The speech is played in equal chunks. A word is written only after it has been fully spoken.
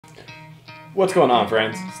What's going on,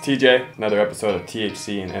 friends? It's TJ, another episode of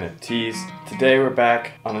THC and NFTs. Today we're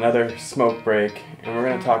back on another smoke break, and we're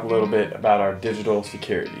going to talk a little bit about our digital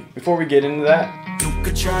security. Before we get into that, you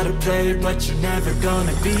could try to play, but you're never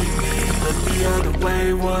gonna beat me. Look the other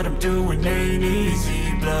way, what I'm doing ain't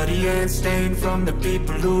easy. Bloody hands stained from the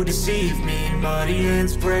people who deceive me. Muddy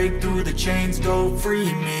hands break through the chains, go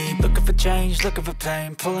free me. Looking for change, looking for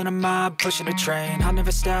pain, pulling a mob, pushing a train. I'll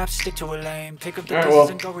never stop, stick to a lane, pick up the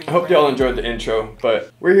pieces and go. I hope y'all enjoyed the intro,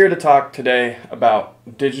 but we're here to talk today about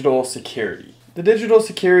digital security. The digital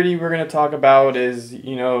security we're going to talk about is,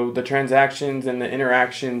 the transactions and the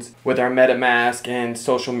interactions with our MetaMask and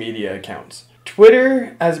social media accounts.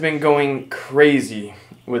 Twitter has been going crazy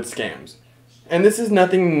with scams. And this is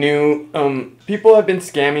nothing new. People have been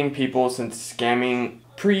scamming people since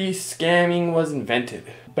pre-scamming was invented.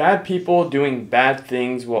 Bad people doing bad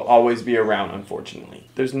things will always be around, unfortunately.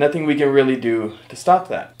 There's nothing we can really do to stop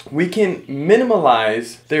that. We can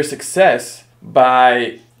minimize their success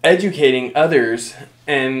by educating others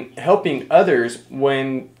and helping others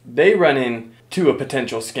when they run into a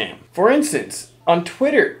potential scam. For instance, on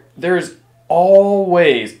Twitter, there's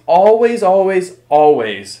always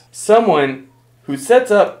someone who sets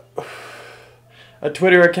up a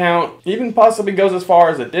Twitter account, even possibly goes as far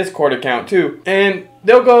as a Discord account too, and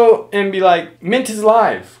they'll go and be like, mint is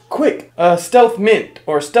live, quick, stealth mint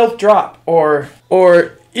or stealth drop, or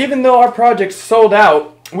even though our project sold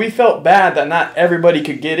out, we felt bad that not everybody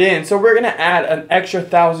could get in, so we're gonna add an extra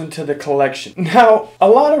 1,000 to the collection. Now, a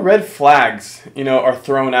lot of red flags, are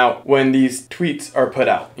thrown out when these tweets are put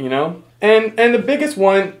out, And the biggest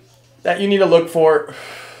one that you need to look for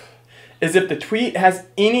is if the tweet has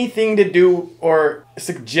anything to do or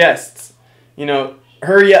suggests,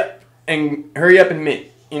 hurry up and mint,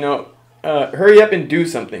 hurry up and do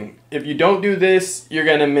something. If you don't do this, you're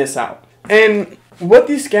gonna miss out. And what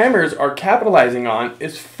these scammers are capitalizing on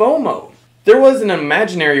is FOMO. There was an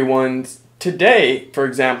imaginary one today, for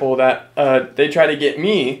example, that they tried to get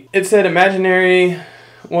me. It said imaginary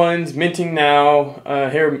ones minting now.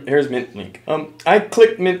 Here's mint link. I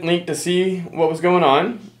clicked mint link to see what was going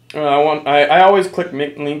on. I always click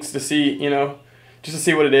mint links to see, just to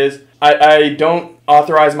see what it is. I don't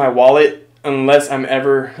authorize my wallet unless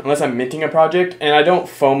I'm minting a project, and I don't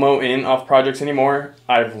FOMO in off projects anymore.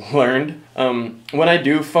 I've learned. When I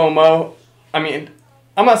do FOMO, I'm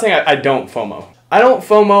not saying I don't FOMO. I don't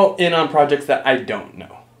FOMO in on projects that I don't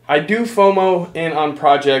know. I do FOMO in on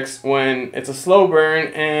projects when it's a slow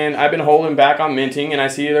burn and I've been holding back on minting and I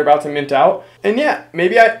see they're about to mint out. And yeah,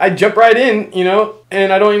 maybe I jump right in,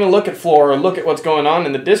 and I don't even look at floor or look at what's going on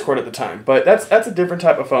in the Discord at the time. But that's a different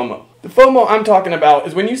type of FOMO. The FOMO I'm talking about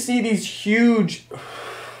is when you see these huge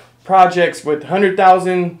projects with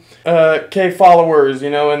 100,000 K followers,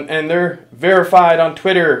 and they're verified on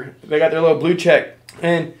Twitter. They got their little blue check.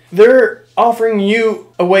 And they're offering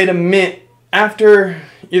you a way to mint after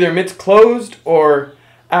either mint's closed or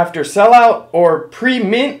after sellout or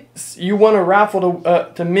pre-mint. You want a raffle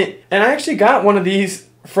to mint. And I actually got one of these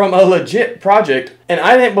from a legit project, and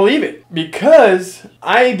I didn't believe it because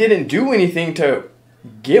I didn't do anything to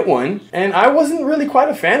get one, and I wasn't really quite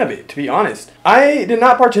a fan of it, to be honest. I did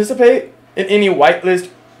not participate in any whitelist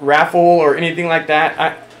raffle or anything like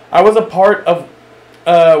that. I was a part of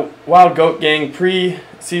Wild Goat Gang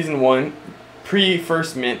pre-season 1,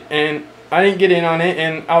 pre-first mint, and I didn't get in on it,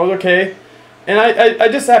 and I was okay. And I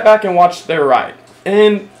just sat back and watched their ride.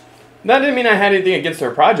 And that didn't mean I had anything against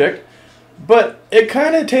their project, but it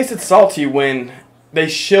kind of tasted salty when they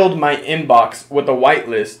shilled my inbox with a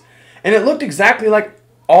whitelist. And it looked exactly like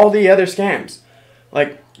all the other scams.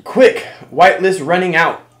 Like, quick, whitelist running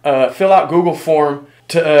out. Fill out Google form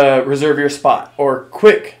to reserve your spot. Or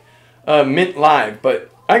quick, mint live. But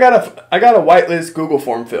I got a whitelist Google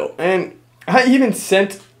form fill. And I even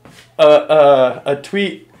sent a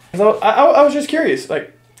tweet. So I was just curious,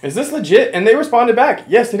 like, is this legit? And they responded back,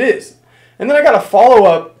 yes, it is. And then I got a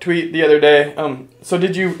follow-up tweet the other day. So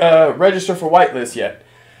did you register for whitelist yet?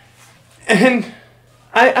 And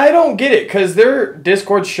I don't get it, because their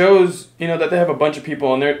Discord shows, that they have a bunch of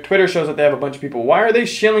people, and their Twitter shows that they have a bunch of people. Why are they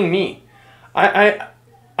shilling me? I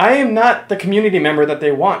am not the community member that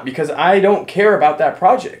they want, because I don't care about that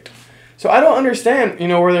project. So I don't understand,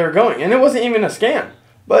 where they're going. And it wasn't even a scam.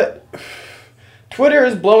 But Twitter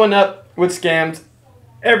is blowing up with scams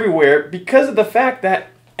everywhere because of the fact that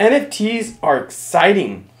NFTs are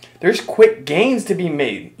exciting. There's quick gains to be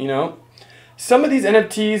made, Some of these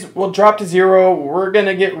NFTs will drop to zero. We're going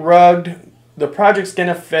to get rugged. The project's going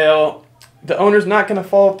to fail. The owner's not going to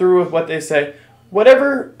follow through with what they say.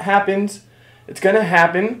 Whatever happens, it's going to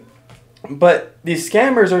happen. But these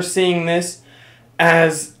scammers are seeing this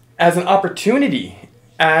as as an opportunity,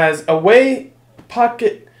 as a way to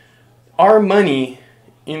pocket our money,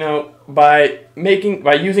 you know, by using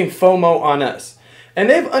FOMO on us. And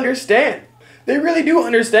they really do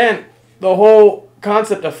understand the whole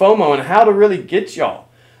concept of FOMO and how to really get y'all.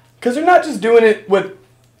 Because they're not just doing it with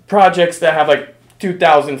projects that have like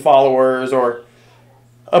 2,000 followers or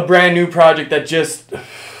a brand new project that just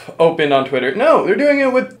opened on Twitter. No, they're doing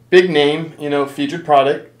it with big name, you know, featured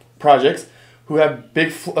projects who have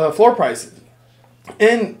big floor prices.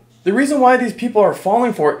 And the reason why these people are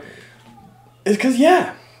falling for it is because,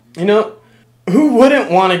 yeah, you know, who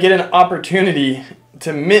wouldn't want to get an opportunity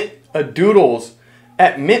to mint a doodles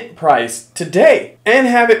at mint price today and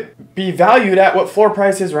have it be valued at what floor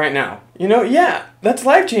price is right now? You know, yeah, that's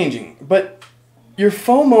life-changing, but you're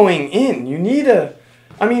FOMOing in. You need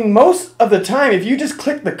most of the time, if you just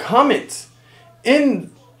click the comments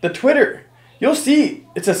in the Twitter, you'll see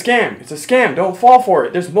it's a scam. It's a scam. Don't fall for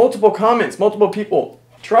it. There's multiple comments, multiple people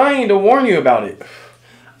trying to warn you about it.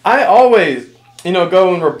 I always, you know,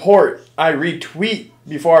 go and report. I retweet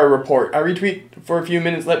before I report. I retweet for a few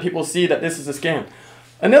minutes, let people see that this is a scam.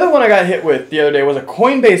 Another one I got hit with the other day was a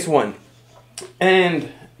Coinbase one.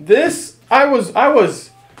 And this, I was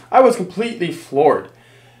completely floored.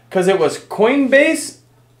 Because it was Coinbase.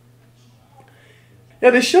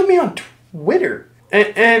 Yeah, they showed me on Twitter.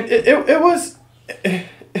 And it was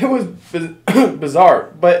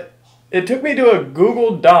bizarre. But it took me to a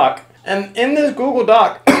Google Doc. And in this Google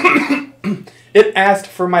Doc, it asked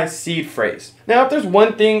for my seed phrase. Now, if there's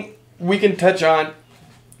one thing we can touch on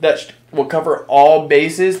that will cover all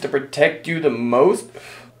bases to protect you the most,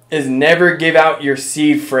 is never give out your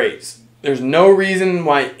seed phrase. There's no reason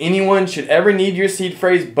why anyone should ever need your seed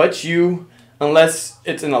phrase but you, unless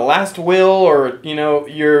it's in the last will, or, you know,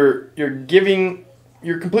 you're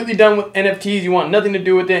completely done with NFTs, you want nothing to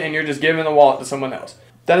do with it, and you're just giving the wallet to someone else.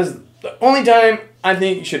 That is the only time I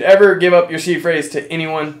think you should ever give up your seed phrase to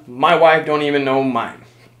anyone. My wife don't even know mine.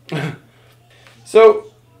 So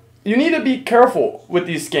you need to be careful with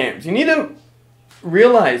these scams. You need to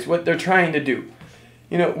realize what they're trying to do.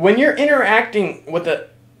 You know, when you're interacting with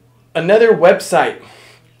another website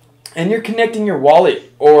and you're connecting your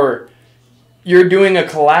wallet, or you're doing a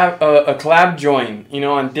collab join, you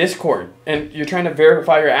know, on Discord, and you're trying to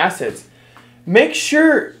verify your assets, make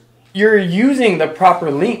sure you're using the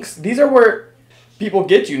proper links. These are where people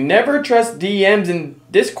get you. Never trust DMs in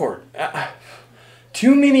Discord.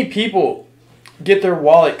 Too many people get their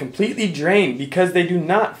wallet completely drained because they do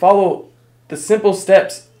not follow the simple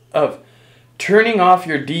steps of turning off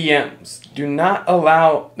your DMs. Do not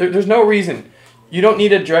allow, there's no reason. You don't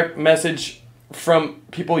need a direct message from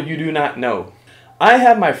people you do not know. I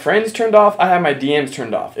have my friends turned off. I have my DMs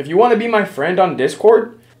turned off. If you want to be my friend on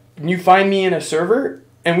Discord, and you find me in a server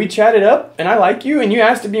and we chat it up and I like you and you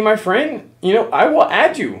ask to be my friend, you know, I will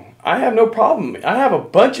add you. I have no problem. I have a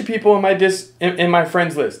bunch of people in my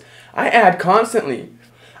friends list. I add constantly.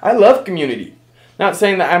 I love community. Not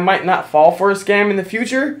saying that I might not fall for a scam in the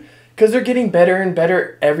future, because they're getting better and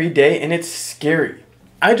better every day, and it's scary.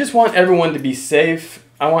 I just want everyone to be safe.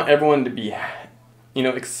 I want everyone to be, you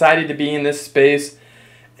know, excited to be in this space.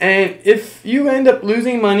 And if you end up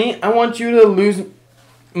losing money, I want you to lose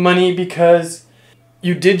money because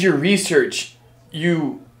you did your research.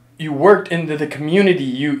 You worked into the community.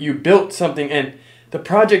 You built something, and the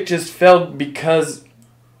project just failed because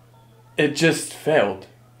it just failed.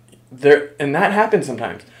 And that happens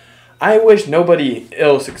sometimes. I wish nobody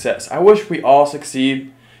ill success. I wish we all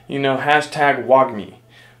succeed. You know, #WOGME.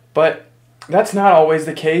 But that's not always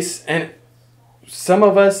the case. And some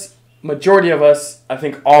of us, majority of us, I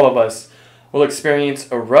think all of us, will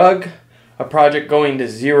experience a rug, a project going to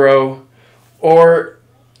zero, or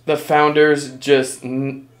the founders just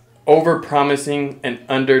over-promising and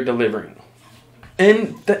under-delivering.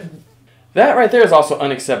 And that right there is also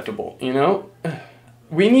unacceptable, you know?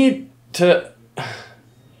 We need to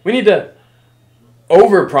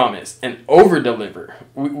over-promise and over-deliver.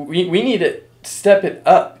 We need to step it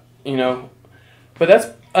up, you know? But that's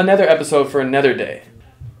another episode for another day.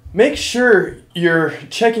 Make sure you're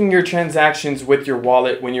checking your transactions with your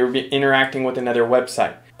wallet when you're interacting with another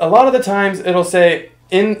website. A lot of the times it'll say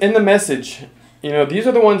in the message, you know, these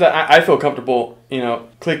are the ones that I feel comfortable, you know,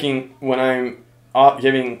 clicking when I'm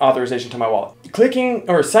giving authorization to my wallet. Clicking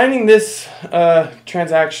or signing this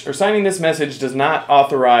transaction or signing this message does not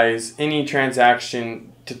authorize any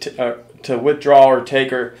transaction to withdraw or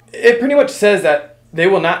take, or it pretty much says that they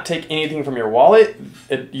will not take anything from your wallet.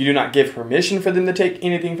 You do not give permission for them to take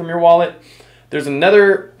anything from your wallet. There's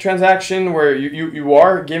another transaction where you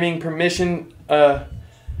are giving permission to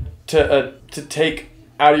take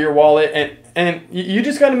out of your wallet, and you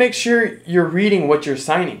just got to make sure you're reading what you're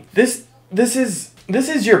signing. This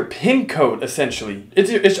is your PIN code, essentially.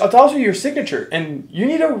 It's also your signature, and you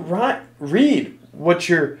need to read what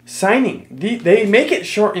you're signing. They make it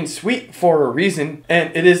short and sweet for a reason,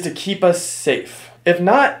 and it is to keep us safe. If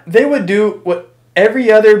not, they would do what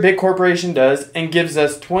every other big corporation does and gives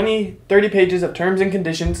us 20, 30 pages of terms and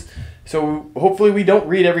conditions. So hopefully we don't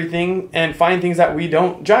read everything and find things that we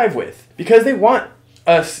don't jive with, because they want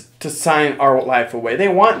us to sign our life away. They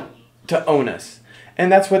want to own us.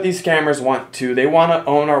 And that's what these scammers want too. They want to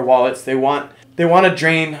own our wallets. They want to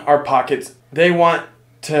drain our pockets. They want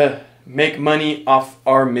to make money off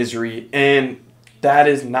our misery. And that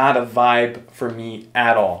is not a vibe for me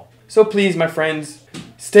at all. So please, my friends,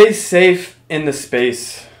 stay safe in the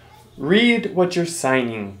space. Read what you're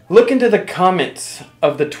signing. Look into the comments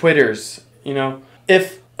of the Twitters. You know,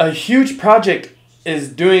 if a huge project is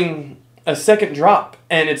doing a second drop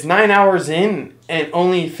and it's 9 hours in and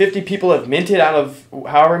only 50 people have minted out of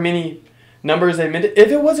however many numbers they minted, if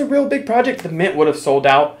it was a real big project, the mint would have sold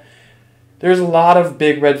out. There's a lot of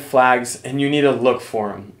big red flags and you need to look for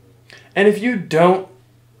them. And if you don't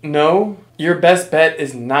know, your best bet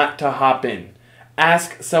is not to hop in.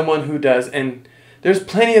 Ask someone who does, and there's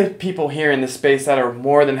plenty of people here in the space that are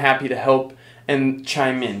more than happy to help and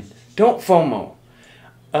chime in. Don't FOMO.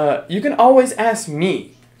 You can always ask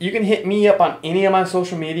me. You can hit me up on any of my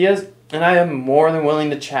social medias, and I am more than willing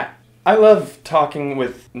to chat. I love talking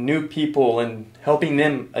with new people and helping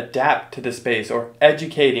them adapt to the space, or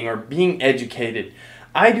educating or being educated.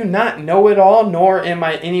 I do not know it all, nor am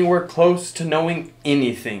I anywhere close to knowing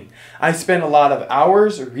anything. I spend a lot of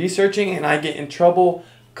hours researching, and I get in trouble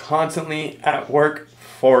constantly at work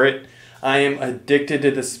for it. I am addicted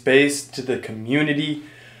to the space, to the community.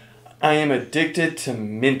 I am addicted to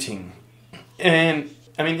minting. And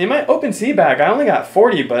I mean, in my OpenSea bag, I only got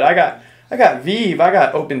 40, but I got Vive, I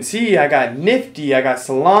got OpenSea, I got Nifty, I got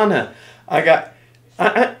Solana,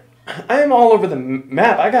 I am all over the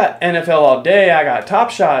map. I got NFL all day, I got Top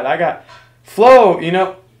Shot, I got Flow, you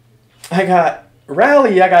know, I got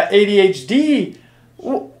Rally, I got ADHD.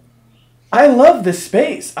 I love the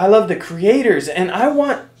space. I love the creators, and I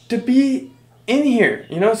want to be in here,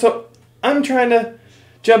 you know, so I'm trying to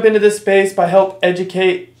jump into this space by help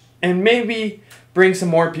educate and maybe bring some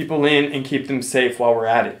more people in and keep them safe while we're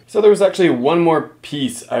at it. So there was actually one more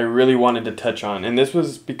piece I really wanted to touch on, and this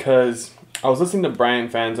was because I was listening to Brian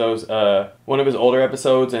Fanzo's one of his older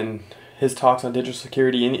episodes and his talks on digital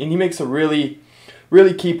security, and he makes a really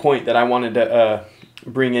key point that I wanted to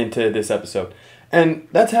bring into this episode, and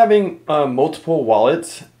that's having multiple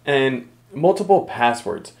wallets and multiple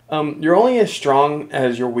passwords. You're only as strong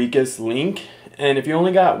as your weakest link. And if you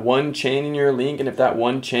only got one chain in your link, and if that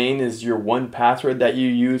one chain is your one password that you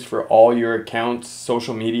use for all your accounts,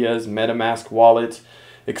 social medias, MetaMask wallets,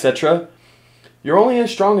 etc., you're only as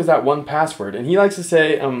strong as that one password. And he likes to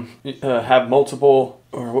say, have multiple,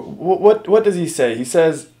 or what does he say? He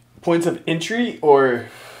says points of entry, or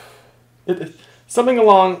something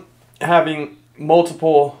along having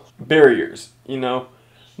multiple barriers, you know,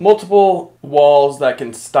 multiple walls that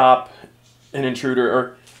can stop an intruder,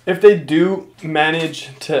 or if they do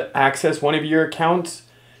manage to access one of your accounts,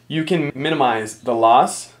 you can minimize the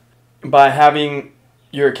loss by having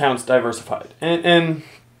your accounts diversified. And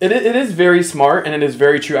it is very smart, and it is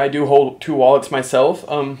very true. I do hold 2 wallets myself.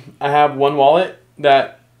 I have one wallet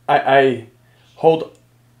that I hold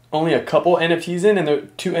only a couple NFTs in, and there are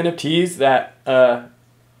 2 NFTs that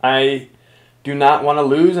I do not want to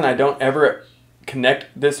lose, and I don't ever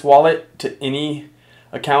connect this wallet to any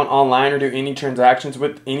account online or do any transactions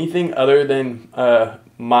with anything other than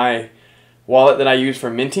my wallet that I use for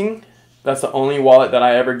minting. That's the only wallet that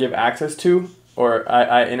I ever give access to or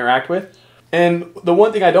I interact with. And the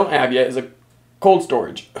one thing I don't have yet is a cold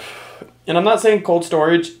storage. And I'm not saying cold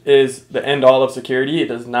storage is the end all of security. It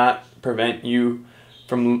does not prevent you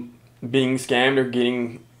from being scammed or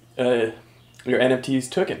getting your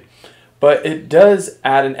NFTs taken. But it does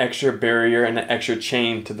add an extra barrier and an extra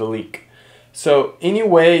chain to the link. So any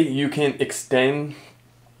way you can extend,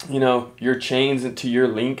 you know, your chains into your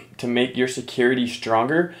link to make your security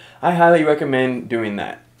stronger, I highly recommend doing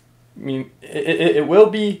that. I mean, it will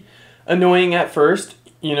be annoying at first,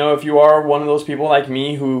 you know, if you are one of those people like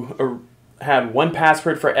me who had one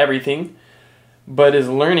password for everything, but is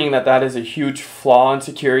learning that that is a huge flaw in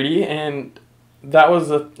security, and that was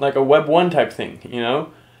like a Web 1 type thing, you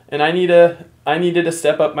know, and I needed to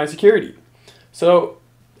step up my security. So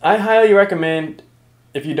I highly recommend,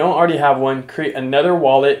 if you don't already have one, create another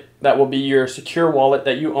wallet that will be your secure wallet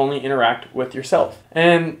that you only interact with yourself.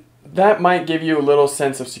 And that might give you a little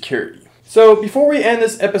sense of security. So before we end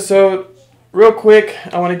this episode, real quick,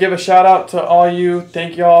 I want to give a shout out to all you.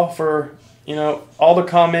 Thank y'all for, all the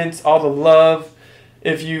comments, all the love.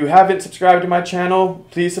 If you haven't subscribed to my channel,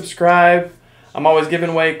 please subscribe. I'm always giving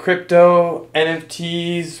away crypto,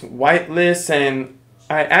 NFTs, whitelists, and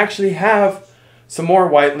I actually have some more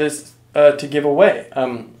whitelists to give away.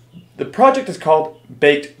 The project is called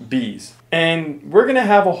Baked Bees, and we're going to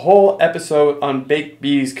have a whole episode on baked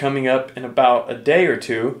bees coming up in about a day or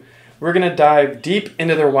two. We're going to dive deep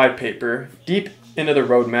into their white paper, deep into the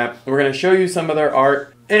roadmap. We're going to show you some of their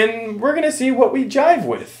art, and we're going to see what we jive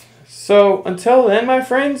with. So until then, my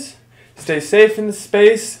friends, stay safe in the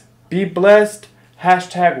space, be blessed,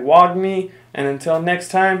 #WOGME, and until next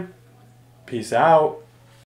time, peace out.